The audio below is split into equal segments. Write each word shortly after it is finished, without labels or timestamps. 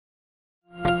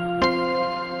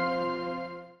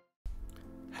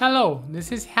Hello,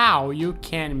 this is how you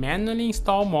can manually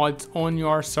install mods on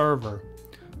your server.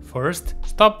 First,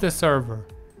 stop the server.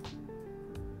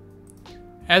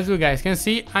 As you guys can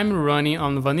see, I'm running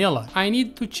on vanilla. I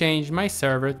need to change my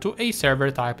server to a server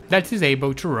type that is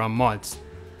able to run mods.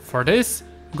 For this,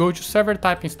 go to Server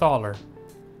Type Installer.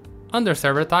 Under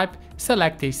Server Type,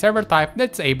 select a server type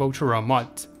that's able to run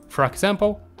mods. For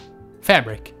example,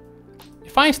 Fabric.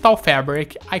 If I install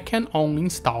Fabric, I can only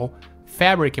install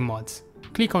Fabric mods.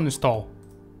 Click on Install.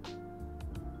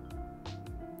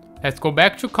 Let's go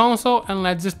back to console and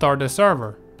let's start the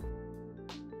server.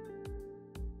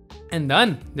 And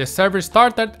done! The server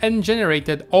started and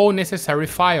generated all necessary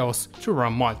files to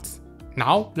run mods.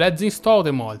 Now let's install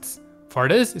the mods. For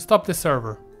this, stop the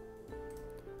server.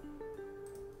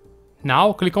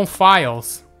 Now click on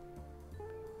Files.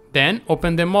 Then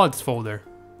open the mods folder.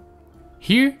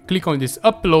 Here, click on this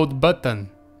Upload button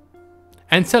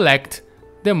and select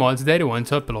the mods that you want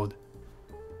to upload.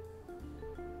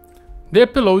 The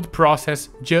upload process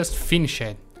just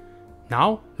finished.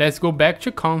 Now let's go back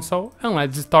to console and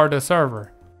let's start the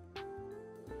server.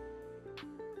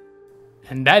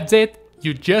 And that's it!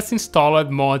 You just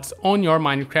installed mods on your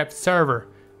Minecraft server,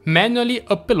 manually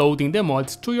uploading the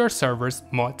mods to your server's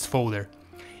mods folder.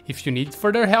 If you need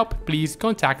further help, please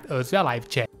contact us via live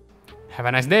chat. Have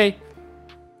a nice day!